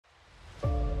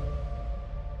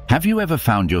Have you ever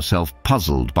found yourself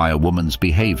puzzled by a woman's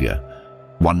behavior?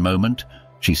 One moment,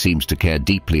 she seems to care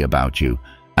deeply about you,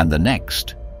 and the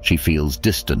next, she feels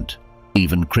distant,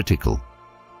 even critical.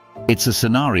 It's a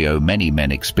scenario many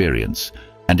men experience,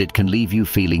 and it can leave you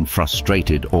feeling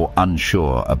frustrated or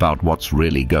unsure about what's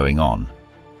really going on.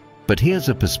 But here's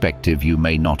a perspective you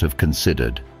may not have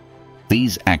considered.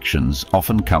 These actions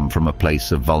often come from a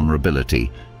place of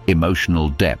vulnerability, emotional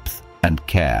depth, and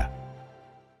care.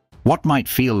 What might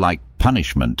feel like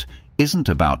punishment isn't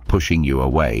about pushing you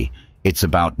away. It's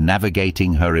about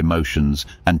navigating her emotions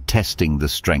and testing the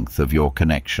strength of your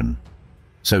connection.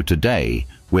 So today,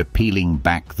 we're peeling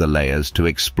back the layers to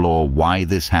explore why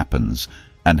this happens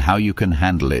and how you can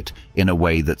handle it in a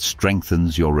way that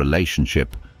strengthens your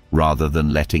relationship rather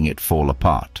than letting it fall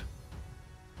apart.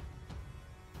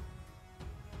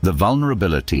 The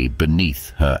vulnerability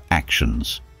beneath her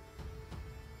actions.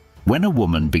 When a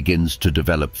woman begins to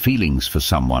develop feelings for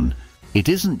someone, it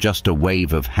isn't just a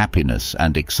wave of happiness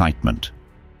and excitement.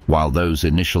 While those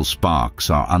initial sparks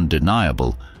are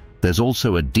undeniable, there's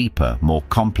also a deeper, more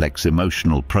complex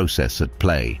emotional process at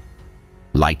play.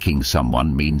 Liking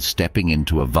someone means stepping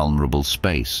into a vulnerable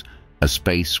space, a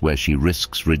space where she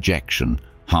risks rejection,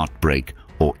 heartbreak,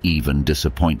 or even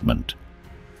disappointment.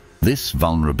 This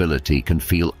vulnerability can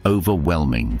feel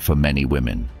overwhelming for many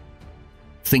women.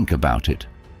 Think about it.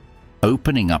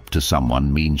 Opening up to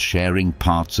someone means sharing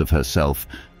parts of herself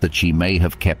that she may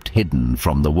have kept hidden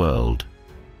from the world.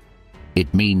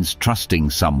 It means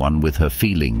trusting someone with her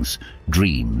feelings,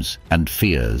 dreams, and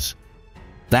fears.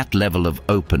 That level of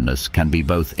openness can be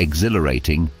both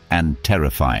exhilarating and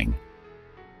terrifying.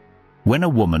 When a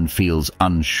woman feels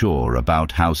unsure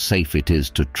about how safe it is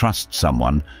to trust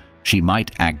someone, she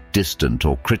might act distant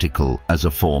or critical as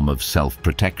a form of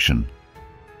self-protection.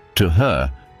 To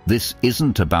her, this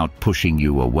isn't about pushing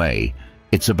you away,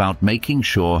 it's about making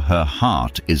sure her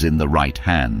heart is in the right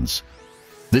hands.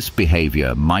 This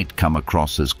behavior might come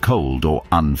across as cold or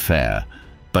unfair,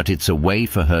 but it's a way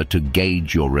for her to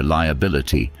gauge your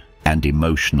reliability and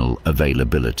emotional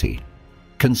availability.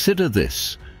 Consider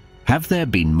this. Have there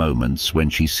been moments when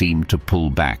she seemed to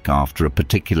pull back after a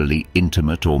particularly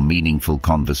intimate or meaningful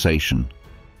conversation?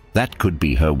 That could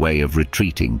be her way of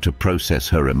retreating to process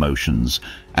her emotions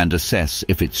and assess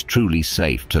if it's truly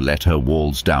safe to let her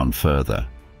walls down further.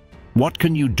 What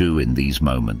can you do in these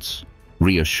moments?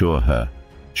 Reassure her.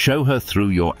 Show her through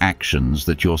your actions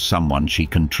that you're someone she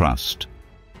can trust.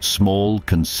 Small,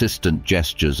 consistent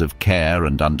gestures of care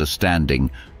and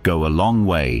understanding go a long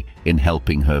way in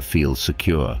helping her feel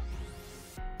secure.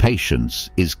 Patience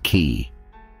is key.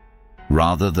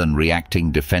 Rather than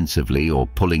reacting defensively or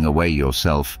pulling away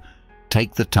yourself,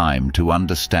 take the time to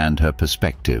understand her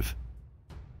perspective.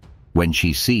 When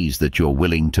she sees that you're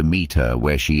willing to meet her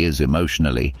where she is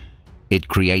emotionally, it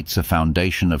creates a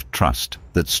foundation of trust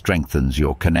that strengthens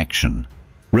your connection.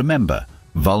 Remember,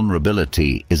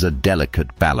 vulnerability is a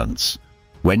delicate balance.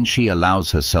 When she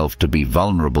allows herself to be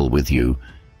vulnerable with you,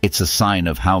 it's a sign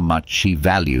of how much she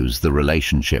values the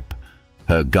relationship.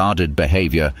 Her guarded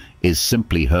behavior is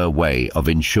simply her way of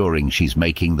ensuring she's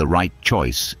making the right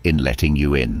choice in letting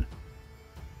you in.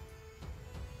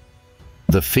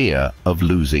 The fear of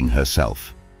losing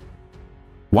herself.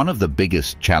 One of the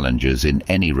biggest challenges in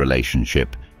any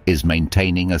relationship is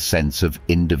maintaining a sense of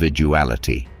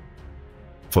individuality.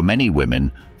 For many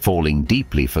women, falling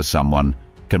deeply for someone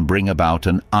can bring about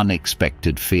an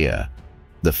unexpected fear,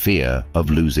 the fear of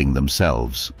losing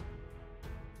themselves.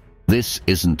 This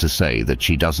isn't to say that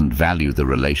she doesn't value the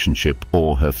relationship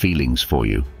or her feelings for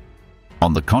you.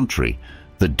 On the contrary,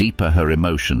 the deeper her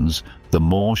emotions, the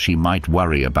more she might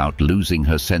worry about losing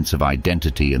her sense of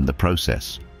identity in the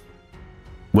process.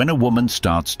 When a woman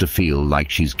starts to feel like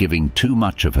she's giving too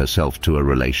much of herself to a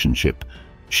relationship,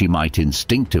 she might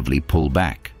instinctively pull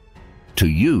back. To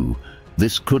you,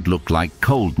 this could look like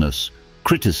coldness,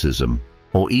 criticism,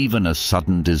 or even a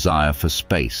sudden desire for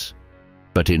space.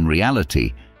 But in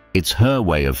reality, it's her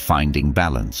way of finding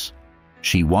balance.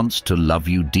 She wants to love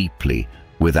you deeply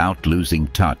without losing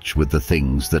touch with the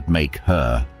things that make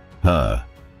her, her.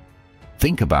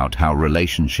 Think about how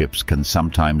relationships can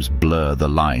sometimes blur the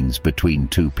lines between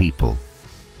two people.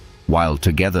 While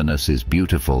togetherness is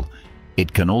beautiful,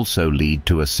 it can also lead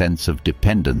to a sense of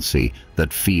dependency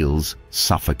that feels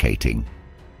suffocating.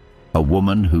 A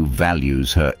woman who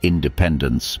values her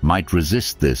independence might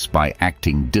resist this by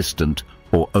acting distant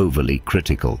or overly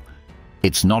critical.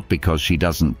 It's not because she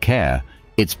doesn't care,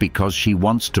 it's because she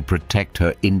wants to protect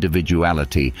her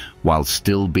individuality while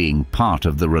still being part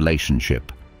of the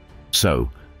relationship. So,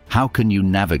 how can you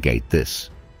navigate this?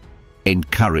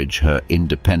 Encourage her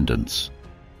independence.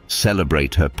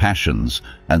 Celebrate her passions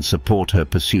and support her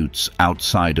pursuits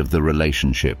outside of the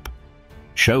relationship.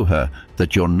 Show her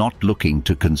that you're not looking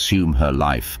to consume her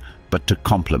life, but to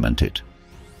complement it.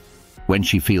 When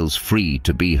she feels free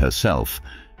to be herself,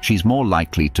 she's more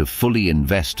likely to fully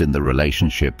invest in the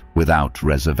relationship without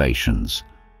reservations.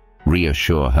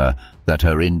 Reassure her that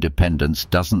her independence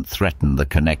doesn't threaten the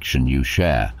connection you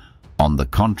share. On the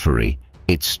contrary,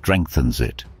 it strengthens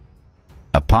it.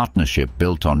 A partnership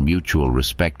built on mutual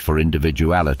respect for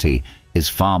individuality is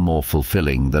far more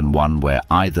fulfilling than one where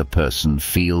either person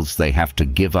feels they have to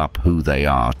give up who they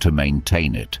are to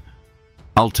maintain it.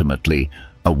 Ultimately,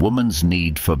 a woman's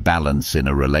need for balance in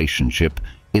a relationship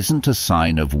isn't a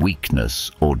sign of weakness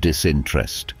or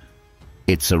disinterest.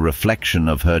 It's a reflection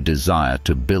of her desire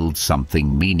to build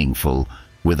something meaningful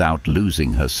without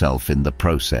losing herself in the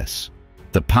process.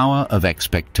 The power of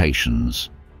expectations.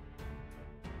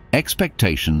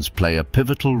 Expectations play a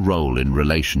pivotal role in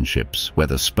relationships,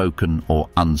 whether spoken or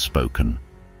unspoken.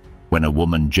 When a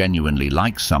woman genuinely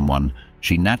likes someone,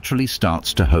 she naturally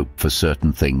starts to hope for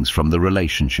certain things from the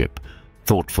relationship: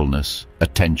 thoughtfulness,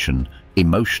 attention,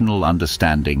 emotional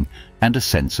understanding, and a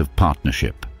sense of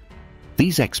partnership.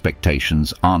 These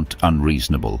expectations aren't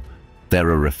unreasonable.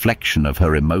 They're a reflection of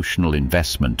her emotional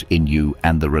investment in you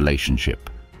and the relationship.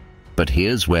 But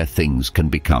here's where things can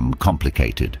become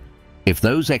complicated. If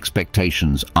those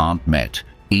expectations aren't met,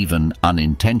 even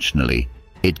unintentionally,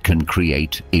 it can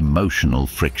create emotional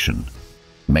friction.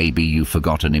 Maybe you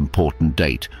forgot an important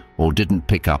date or didn't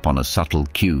pick up on a subtle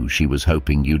cue she was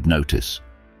hoping you'd notice.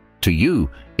 To you,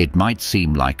 it might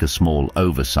seem like a small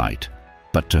oversight,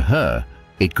 but to her,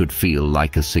 it could feel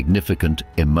like a significant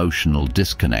emotional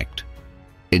disconnect.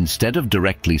 Instead of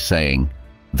directly saying,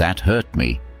 "That hurt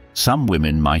me," some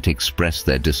women might express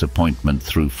their disappointment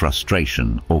through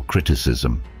frustration or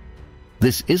criticism.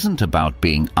 This isn't about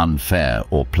being unfair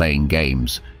or playing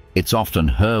games. It's often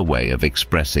her way of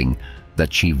expressing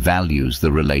that she values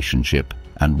the relationship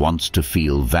and wants to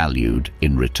feel valued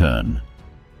in return.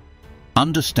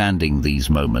 Understanding these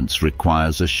moments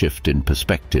requires a shift in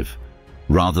perspective.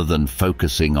 Rather than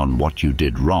focusing on what you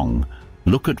did wrong,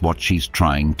 look at what she's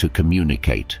trying to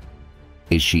communicate.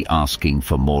 Is she asking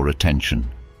for more attention?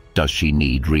 Does she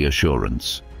need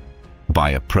reassurance?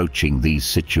 By approaching these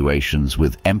situations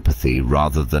with empathy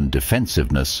rather than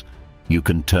defensiveness, you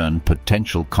can turn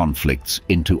potential conflicts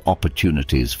into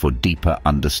opportunities for deeper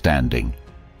understanding.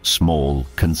 Small,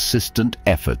 consistent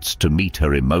efforts to meet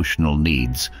her emotional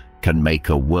needs can make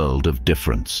a world of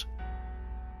difference.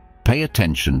 Pay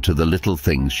attention to the little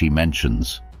things she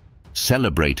mentions.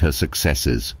 Celebrate her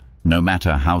successes, no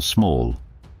matter how small,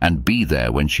 and be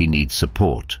there when she needs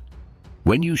support.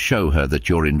 When you show her that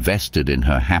you're invested in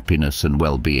her happiness and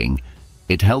well-being,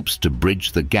 it helps to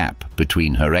bridge the gap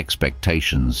between her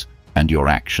expectations and your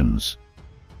actions.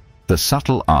 The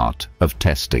subtle art of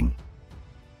testing.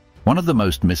 One of the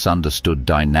most misunderstood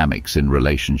dynamics in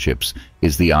relationships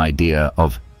is the idea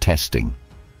of testing.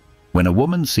 When a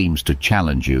woman seems to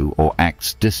challenge you or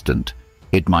acts distant,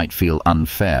 it might feel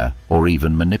unfair or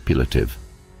even manipulative.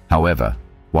 However,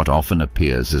 what often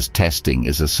appears as testing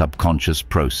is a subconscious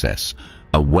process,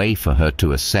 a way for her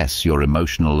to assess your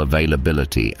emotional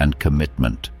availability and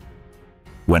commitment.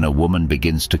 When a woman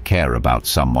begins to care about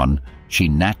someone, she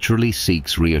naturally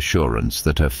seeks reassurance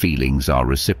that her feelings are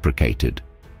reciprocated.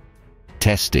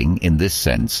 Testing, in this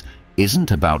sense,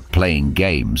 isn't about playing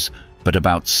games, but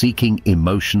about seeking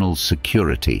emotional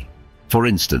security. For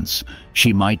instance,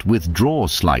 she might withdraw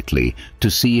slightly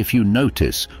to see if you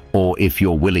notice or if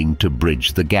you're willing to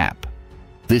bridge the gap.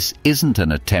 This isn't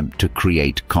an attempt to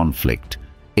create conflict.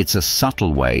 It's a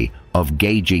subtle way of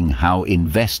gauging how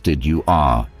invested you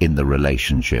are in the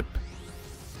relationship.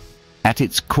 At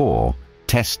its core,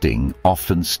 testing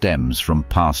often stems from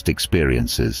past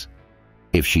experiences.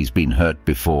 If she's been hurt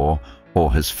before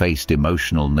or has faced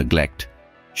emotional neglect,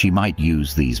 she might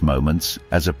use these moments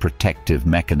as a protective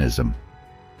mechanism.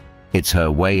 It's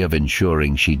her way of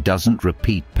ensuring she doesn't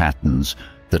repeat patterns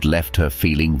that left her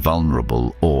feeling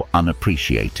vulnerable or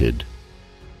unappreciated.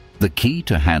 The key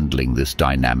to handling this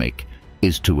dynamic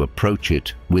is to approach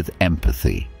it with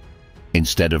empathy.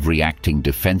 Instead of reacting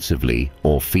defensively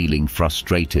or feeling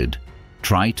frustrated,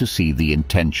 try to see the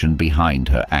intention behind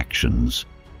her actions.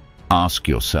 Ask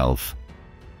yourself,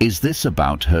 is this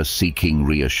about her seeking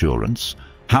reassurance?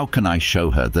 How can I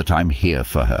show her that I'm here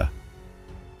for her?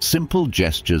 Simple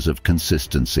gestures of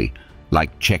consistency,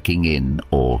 like checking in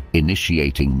or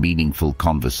initiating meaningful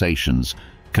conversations,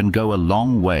 can go a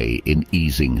long way in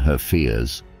easing her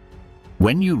fears.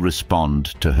 When you respond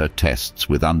to her tests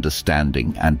with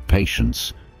understanding and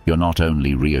patience, you're not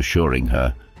only reassuring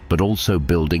her, but also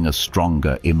building a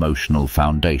stronger emotional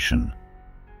foundation.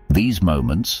 These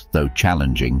moments, though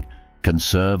challenging, can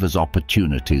serve as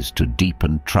opportunities to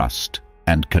deepen trust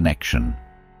and connection.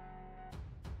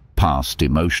 Past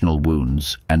emotional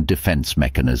wounds and defense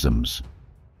mechanisms.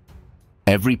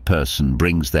 Every person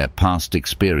brings their past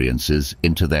experiences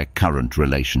into their current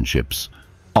relationships,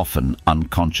 often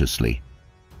unconsciously.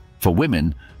 For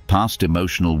women, past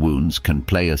emotional wounds can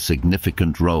play a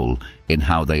significant role in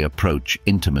how they approach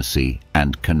intimacy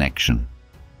and connection.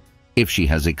 If she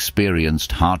has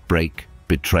experienced heartbreak,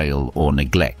 betrayal, or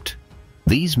neglect,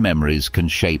 these memories can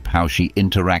shape how she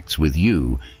interacts with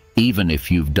you, even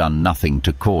if you've done nothing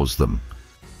to cause them.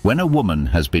 When a woman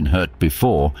has been hurt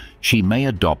before, she may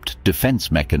adopt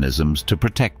defense mechanisms to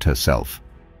protect herself.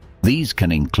 These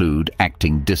can include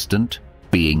acting distant,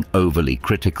 being overly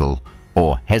critical,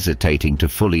 or hesitating to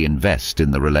fully invest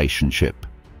in the relationship.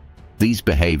 These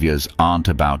behaviors aren't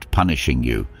about punishing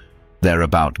you. They're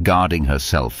about guarding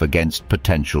herself against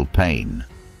potential pain.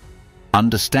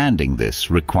 Understanding this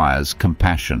requires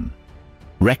compassion.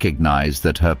 Recognize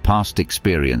that her past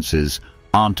experiences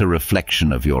aren't a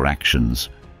reflection of your actions,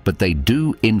 but they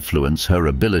do influence her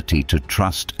ability to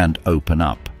trust and open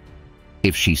up.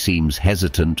 If she seems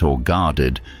hesitant or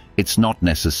guarded, it's not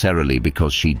necessarily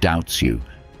because she doubts you.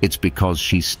 It's because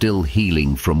she's still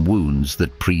healing from wounds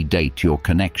that predate your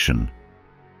connection.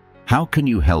 How can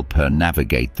you help her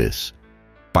navigate this?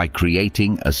 By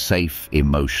creating a safe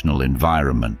emotional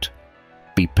environment.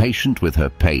 Be patient with her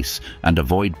pace and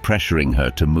avoid pressuring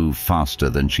her to move faster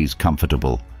than she's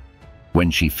comfortable. When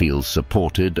she feels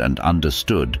supported and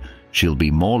understood, she'll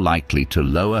be more likely to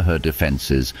lower her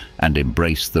defenses and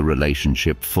embrace the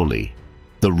relationship fully.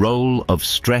 The role of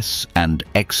stress and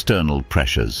external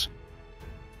pressures.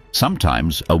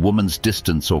 Sometimes a woman's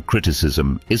distance or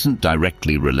criticism isn't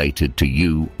directly related to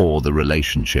you or the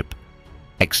relationship.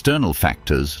 External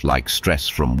factors like stress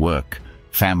from work,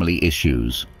 family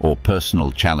issues, or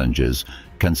personal challenges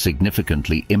can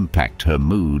significantly impact her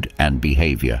mood and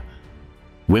behavior.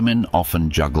 Women often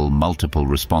juggle multiple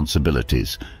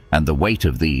responsibilities, and the weight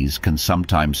of these can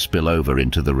sometimes spill over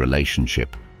into the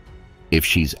relationship. If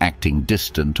she's acting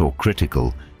distant or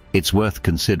critical, it's worth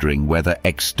considering whether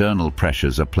external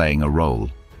pressures are playing a role.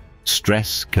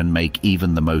 Stress can make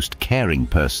even the most caring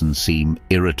person seem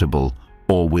irritable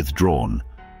or withdrawn.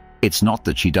 It's not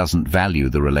that she doesn't value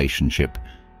the relationship,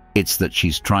 it's that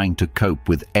she's trying to cope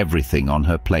with everything on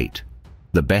her plate.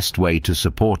 The best way to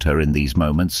support her in these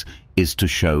moments is to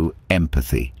show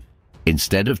empathy.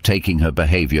 Instead of taking her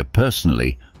behavior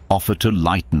personally, offer to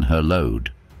lighten her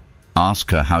load. Ask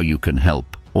her how you can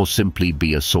help, or simply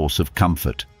be a source of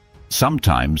comfort.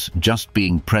 Sometimes just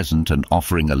being present and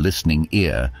offering a listening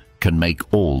ear can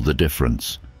make all the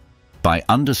difference. By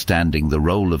understanding the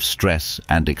role of stress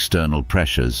and external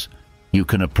pressures, you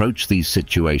can approach these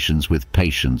situations with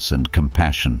patience and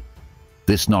compassion.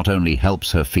 This not only helps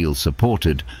her feel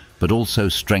supported, but also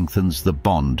strengthens the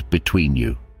bond between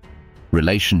you.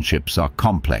 Relationships are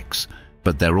complex,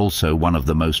 but they're also one of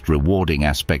the most rewarding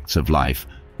aspects of life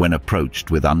when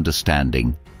approached with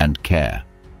understanding and care.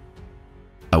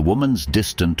 A woman's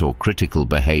distant or critical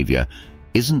behavior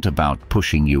isn't about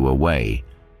pushing you away.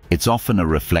 It's often a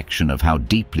reflection of how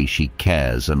deeply she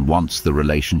cares and wants the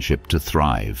relationship to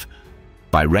thrive.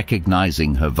 By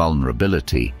recognizing her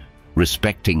vulnerability,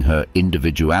 respecting her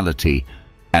individuality,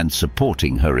 and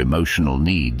supporting her emotional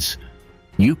needs,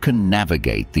 you can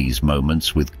navigate these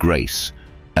moments with grace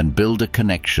and build a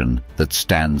connection that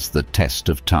stands the test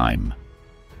of time.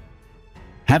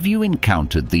 Have you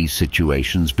encountered these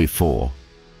situations before?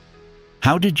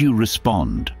 How did you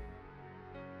respond?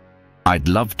 I'd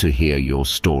love to hear your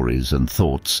stories and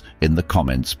thoughts in the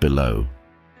comments below.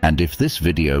 And if this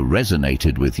video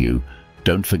resonated with you,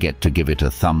 don't forget to give it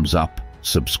a thumbs up,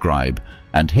 subscribe,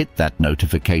 and hit that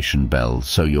notification bell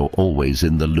so you're always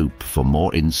in the loop for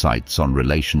more insights on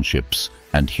relationships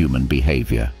and human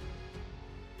behavior.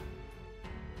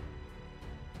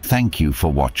 Thank you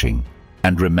for watching,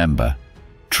 and remember,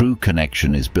 true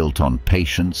connection is built on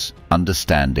patience,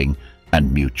 understanding,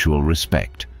 and mutual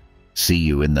respect. See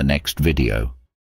you in the next video.